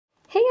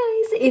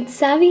it's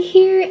Savvy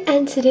here,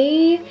 and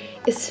today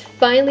is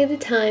finally the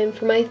time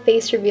for my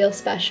face reveal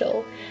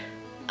special.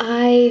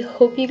 I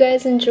hope you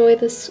guys enjoy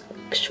this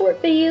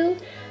short video,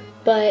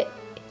 but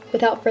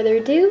without further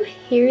ado,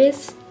 here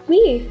is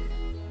me.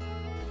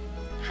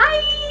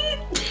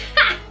 Hi!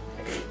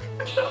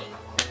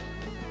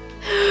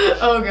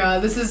 Oh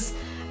god, this is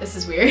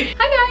weird.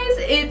 Hi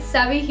guys, it's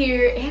Savvy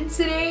here, and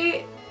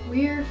today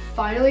we're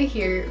finally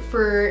here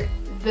for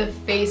the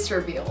face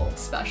reveal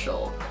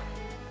special.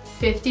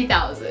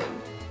 50,000.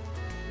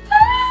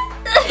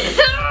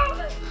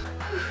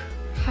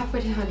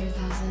 Halfway to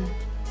 100,000.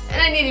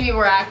 And I need to be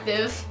more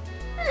active.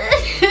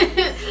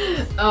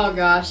 Oh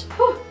gosh.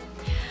 Whew.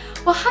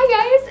 Well,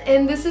 hi guys,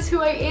 and this is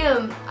who I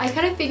am. I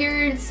kind of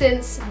figured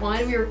since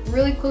one, we were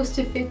really close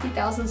to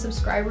 50,000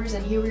 subscribers,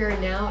 and here we are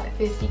now at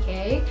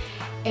 50K.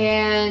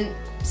 And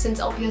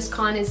since LPS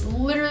Con is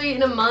literally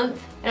in a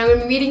month, and I'm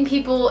gonna be meeting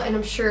people, and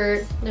I'm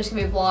sure there's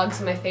gonna be vlogs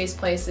in my face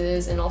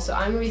places, and also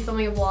I'm gonna be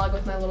filming a vlog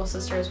with my little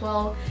sister as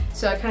well.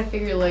 So I kind of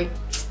figured like,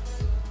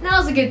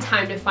 now's a good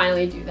time to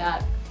finally do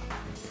that.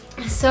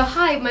 So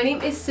hi, my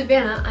name is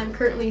Savannah. I'm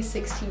currently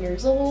 16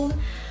 years old.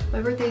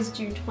 My birthday is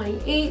June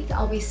 28th.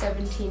 I'll be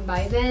 17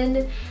 by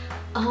then.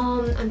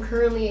 I'm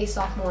currently a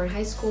sophomore in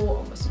high school,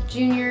 almost a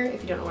junior.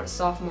 If you don't know what a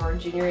sophomore or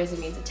junior is, it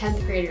means a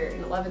 10th grader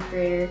and 11th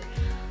grader.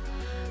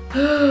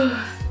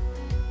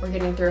 We're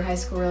getting through high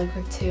school really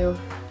quick too.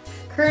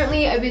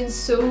 Currently, I've been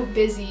so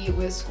busy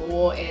with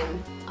school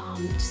and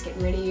just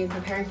getting ready and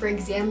preparing for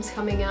exams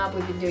coming up.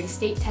 We've been doing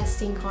state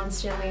testing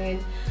constantly,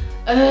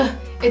 and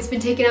it's been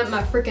taking up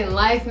my freaking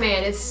life,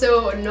 man. It's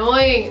so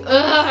annoying.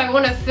 I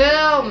want to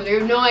film. You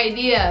have no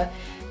idea.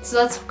 So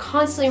that's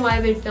constantly why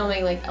I've been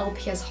filming like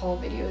LPS haul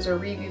videos or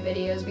review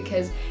videos,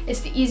 because it's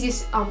the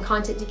easiest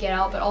content to get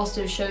out, but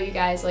also to show you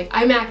guys like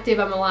I'm active,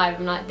 I'm alive,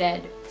 I'm not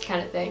dead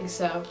kind of thing.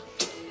 So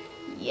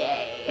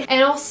yay.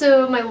 And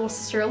also my little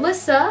sister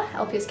Alyssa,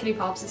 LPS Kitty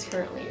Pops, is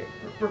currently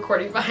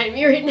recording behind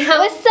me right now.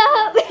 What's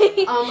up?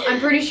 I'm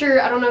pretty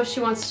sure, I don't know if she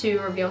wants to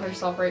reveal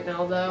herself right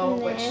now though,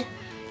 which,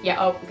 yeah,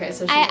 oh, okay,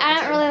 so she's I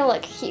don't really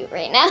look cute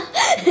right now.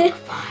 You look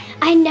fine.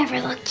 I never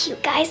look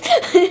cute, guys.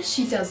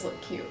 She does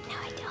look cute. No,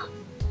 I don't.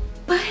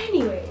 But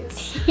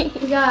anyways,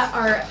 we got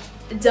our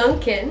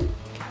Dunkin'.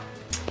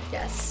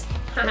 Yes.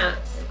 Haha.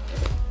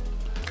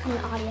 In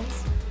the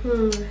audience.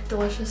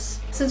 Delicious.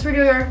 Since we're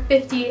doing our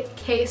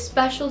 50K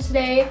special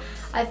today,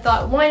 I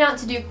thought why not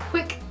to do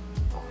quick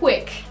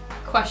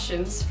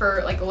questions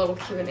for like a little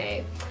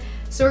Q&A.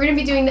 So we're going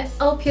to be doing the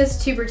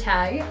LPSTUBER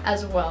tag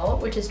as well,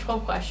 which is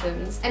 12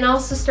 questions. And I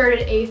also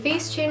started a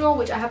face channel,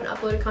 which I haven't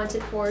uploaded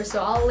content for,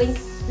 so I'll link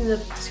in the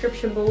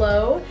description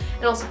below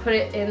and also put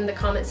it in the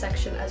comment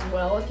section as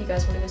well if you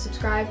guys want to go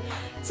subscribe,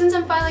 since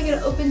I'm finally going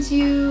to open to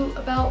you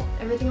about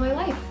everything in my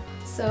life.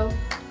 So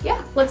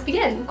yeah, let's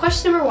begin.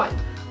 Question number 1.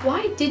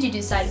 Why did you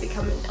decide to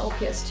become an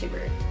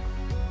LPSTUBER?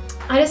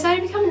 I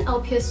decided to become an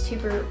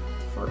LPSTUBER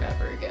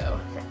forever ago.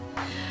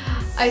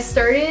 I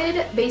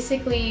started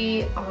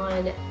basically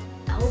on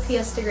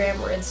LPStagram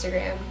or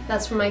Instagram.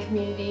 That's where my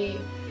community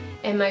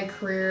and my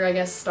career, I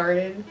guess,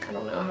 started. I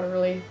don't know how to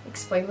really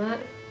explain that.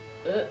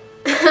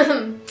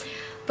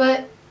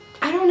 But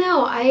I don't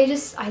know, I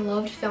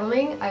loved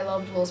filming. I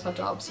loved little spot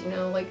jobs, you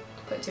know, like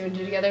put 2 and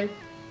 2 together.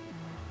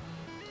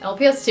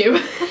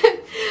 LPSTube.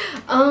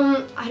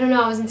 I don't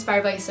know, I was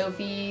inspired by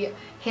Sophie,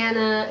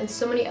 Hannah, and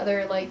so many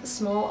other like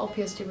small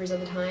LPSTubers at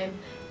the time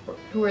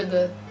who were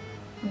the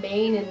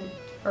main and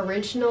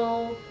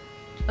original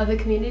of the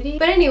community.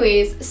 But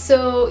anyways,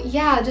 so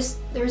yeah, just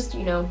there's,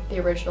 you know, the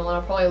original, and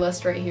I'll probably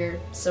list right here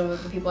some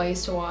of the people I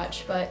used to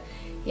watch, but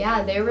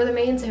yeah, they were the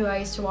mains who I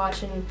used to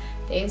watch, and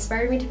they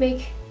inspired me to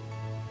make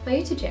my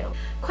YouTube channel.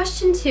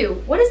 Question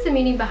 2, what is the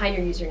meaning behind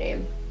your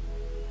username?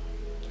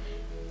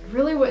 I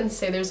really wouldn't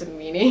say there's a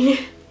meaning.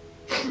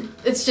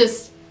 It's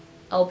just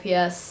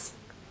LPS,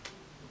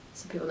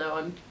 so people know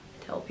I'm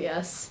to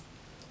LPS.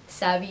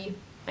 Savvy,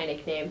 my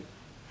nickname,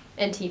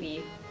 and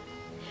TV.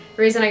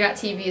 The reason I got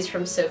TV is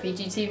from Sophie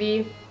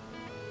GTV,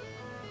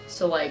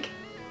 so like,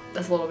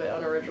 that's a little bit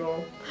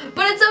unoriginal.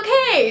 But it's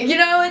okay, you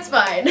know, it's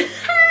fine.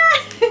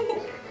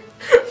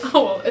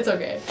 Oh well, it's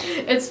okay.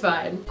 It's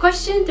fine.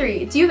 Question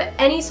 3, do you have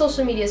any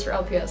social medias for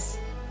LPS?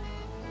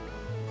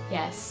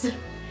 Yes.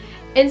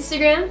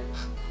 Instagram,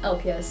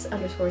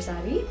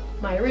 LPS_Savvy,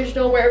 my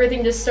original, where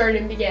everything just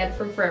started and began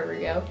from forever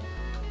ago.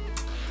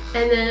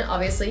 And then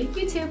obviously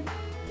YouTube,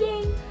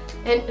 yay!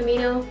 And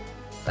Amino,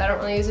 but I don't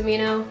really use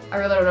Amino. I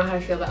really don't know how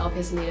to feel about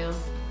LPS Amino.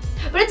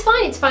 But it's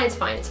fine, it's fine, it's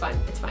fine, it's fine,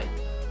 it's fine.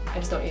 I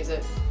just don't use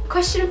it.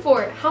 Question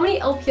 4, how many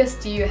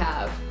LPS do you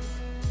have?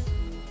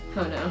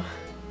 Oh no.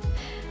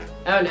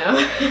 Oh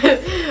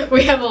no.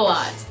 We have a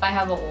lot. I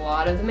have a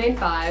lot of the main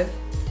 5.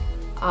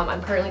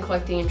 I'm currently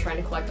collecting and trying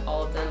to collect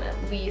all of them at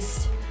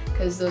least,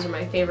 because those are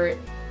my favorite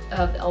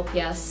of the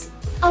LPS.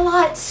 A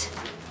lot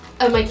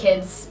of my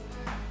kids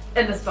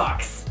in this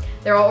box.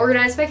 They're all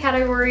organized by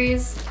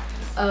categories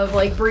of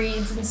like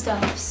breeds and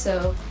stuff,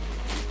 so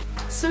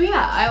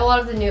yeah, I have a lot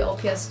of the new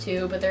LPS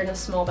too, but they're in a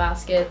small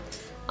basket.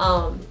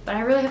 But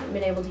I really haven't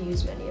been able to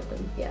use many of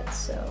them yet,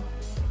 so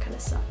it kind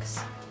of sucks.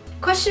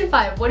 Question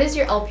 5, what is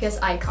your LPS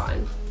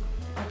icon?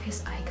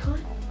 LPS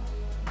icon?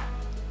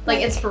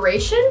 Like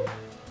inspiration?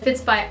 If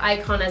it's by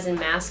icon as in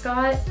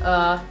mascot,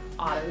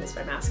 Autumn is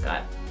my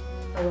mascot.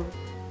 My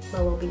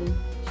little bean.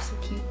 She's so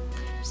cute.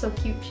 She's so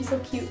cute. She's so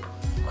cute.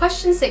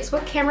 Question 6,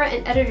 what camera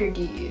and editor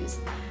do you use?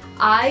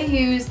 I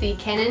use the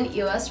Canon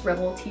EOS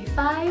Rebel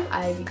T5.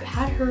 I've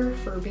had her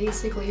for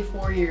basically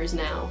 4 years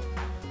now.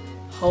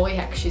 Holy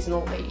heck, she's an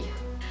old lady.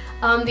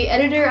 The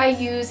editor I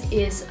use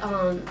is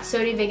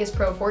Sony Vegas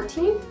Pro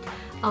 14.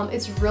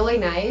 It's really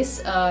nice.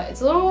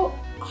 It's a little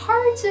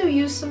hard to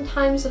use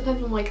sometimes.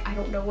 Sometimes I'm like, I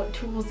don't know what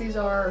tools these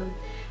are and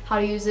how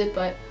to use it,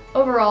 but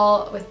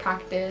overall with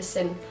practice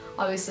and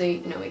obviously,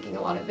 you know, making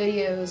a lot of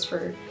videos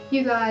for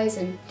you guys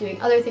and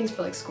doing other things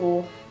for like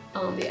school,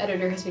 the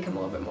editor has become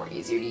a little bit more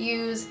easier to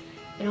use.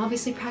 And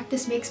obviously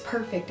practice makes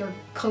perfect, or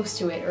close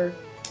to it, or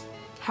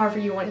however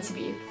you want it to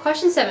be.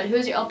 Question 7, who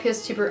is your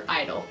LPSTuber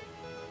idol?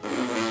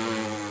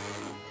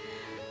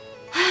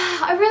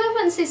 I really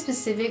wouldn't say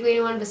specifically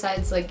anyone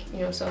besides like, you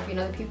know, Sophie and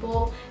other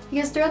people,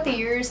 because throughout the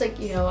years, like,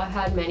 you know, I've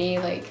had many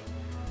like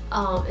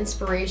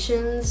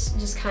inspirations,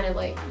 just kind of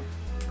like,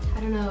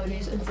 I don't know,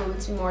 just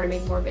influenced me more to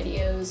make more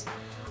videos.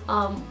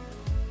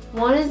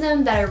 One of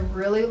them that I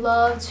really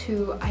loved,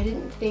 who I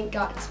didn't think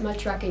got as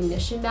much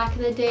recognition back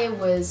in the day,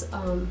 was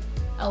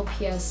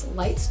LPS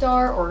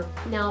Lightstar, or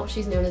now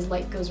she's known as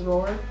Light Goes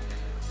Roar.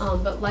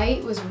 But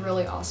Light was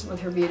really awesome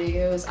with her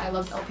videos. I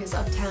loved LPS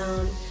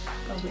Uptown.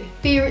 That was my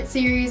favorite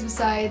series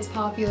besides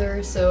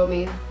Popular, so I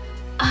mean,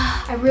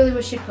 I really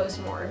wish she'd post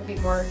more and be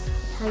more a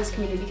part of this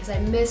community because I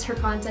miss her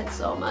content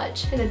so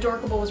much. And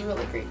Adorkable was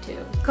really great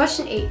too.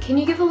 Question 8, can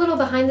you give a little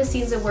behind the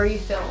scenes of where you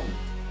film?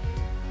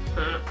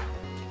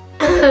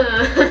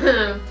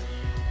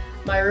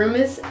 My room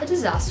is a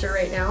disaster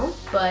right now,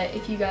 but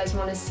if you guys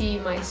want to see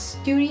my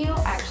studio,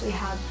 I actually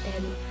have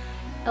an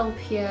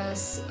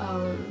LPS,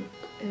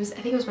 I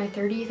think it was my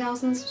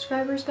 30,000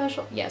 subscriber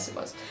special. Yes, it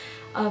was.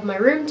 Of my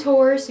room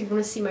tour, so if you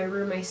want to see my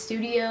room, my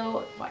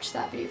studio, watch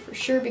that video for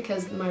sure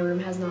because my room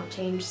has not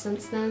changed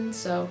since then.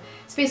 So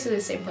it's basically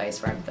the same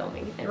place where I'm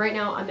filming. And right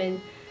now I'm in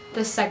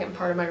the second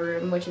part of my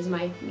room, which is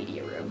my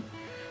media room.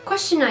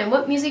 Question 9,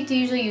 what music do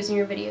you usually use in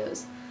your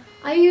videos?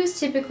 I use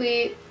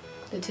typically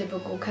the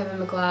typical Kevin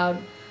Macleod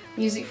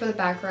music for the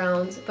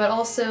background, but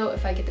also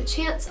if I get the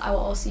chance, I will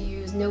also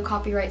use no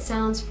copyright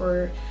sounds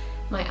for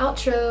my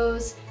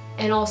outros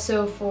and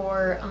also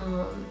for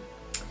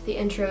the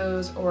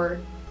intros, or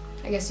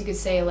I guess you could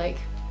say like,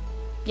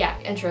 yeah,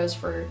 intros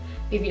for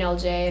maybe an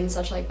LJ and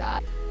such like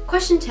that.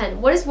 Question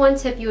 10, what is one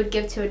tip you would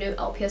give to a new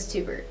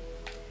LPSTuber?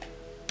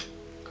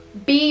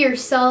 Be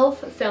yourself,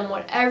 film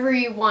whatever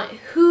you want.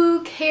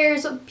 Who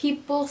cares what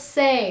people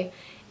say?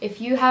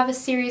 If you have a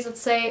series,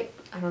 let's say,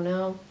 I don't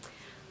know,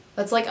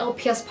 that's like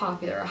LPS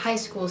Popular, a high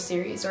school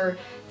series, or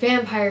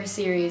vampire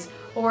series,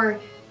 or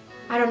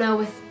I don't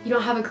know, if you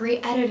don't have a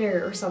great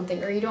editor or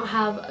something, or you don't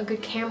have a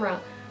good camera,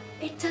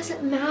 it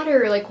doesn't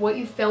matter like what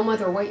you film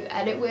with or what you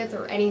edit with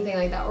or anything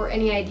like that, or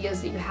any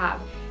ideas that you have.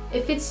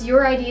 If it's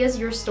your ideas,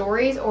 your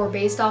stories, or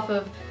based off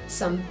of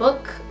some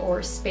book,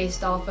 or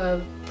based off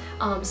of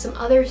some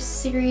other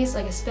series,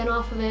 like a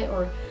spin-off of it,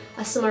 or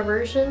a similar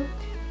version,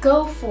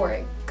 go for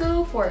it.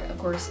 Go for it. Of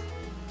course,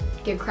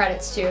 give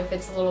credits too if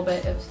it's a little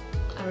bit of,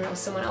 I don't know,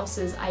 someone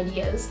else's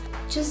ideas.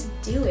 Just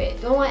do it.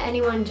 Don't let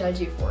anyone judge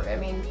you for it. I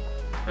mean,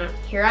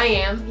 here I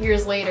am,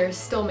 years later,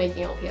 still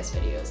making LPS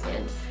videos,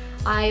 and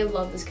I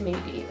love this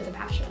community with a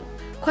passion.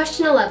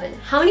 Question 11,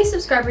 how many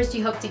subscribers do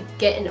you hope to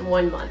get in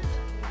 1 month?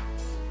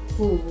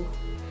 Ooh.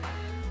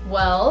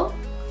 Well,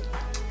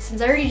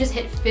 since I already just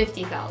hit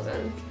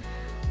 50,000,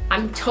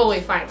 I'm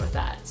totally fine with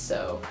that,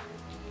 so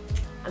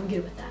I'm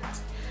good with that.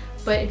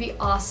 But it'd be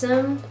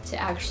awesome to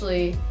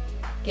actually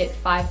get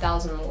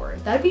 5,000 more.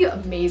 That'd be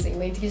amazing,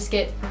 like to just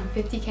get from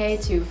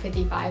 50K to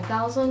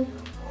 55,000,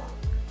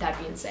 that'd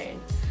be insane.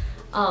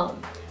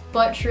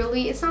 But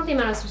truly, it's not the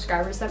amount of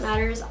subscribers that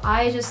matters.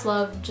 I just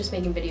love just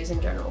making videos in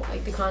general.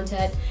 Like the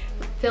content,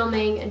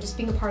 filming, and just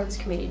being a part of this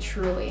community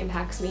truly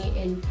impacts me,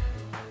 and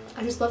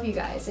I just love you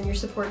guys, and your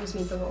support just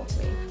means the world to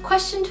me.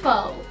 Question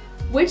 12,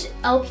 which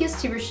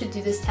LPSTuber should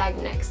do this tag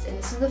next? And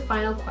this is the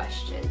final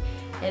question.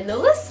 And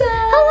Alyssa!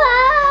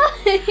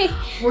 Hello!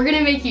 We're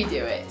gonna make you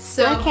do it.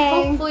 So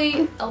okay.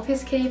 Hopefully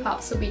LPS Kitty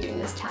Pops will be doing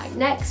this tag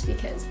next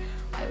because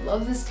I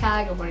love this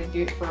tag. I wanted to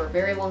do it for a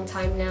very long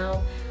time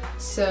now.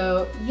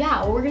 So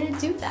yeah, we're gonna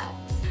do that.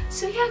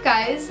 So yeah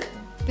guys,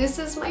 this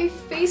is my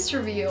face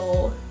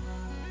reveal.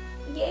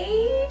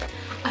 Yay!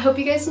 I hope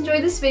you guys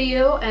enjoyed this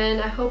video,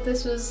 and I hope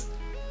this was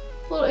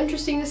a little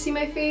interesting to see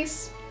my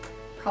face.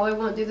 Probably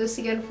won't do this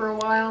again for a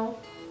while,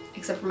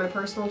 except for my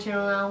personal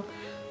channel now.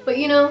 But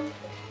you know,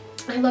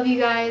 I love you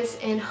guys,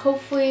 and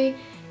hopefully,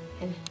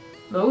 and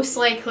most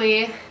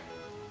likely, I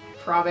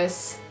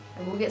promise,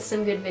 I will get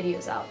some good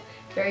videos out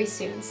very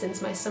soon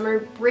since my summer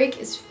break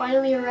is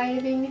finally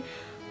arriving.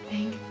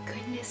 Thank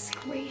goodness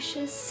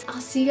gracious. I'll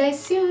see you guys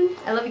soon.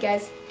 I love you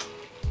guys.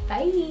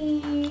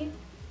 Bye.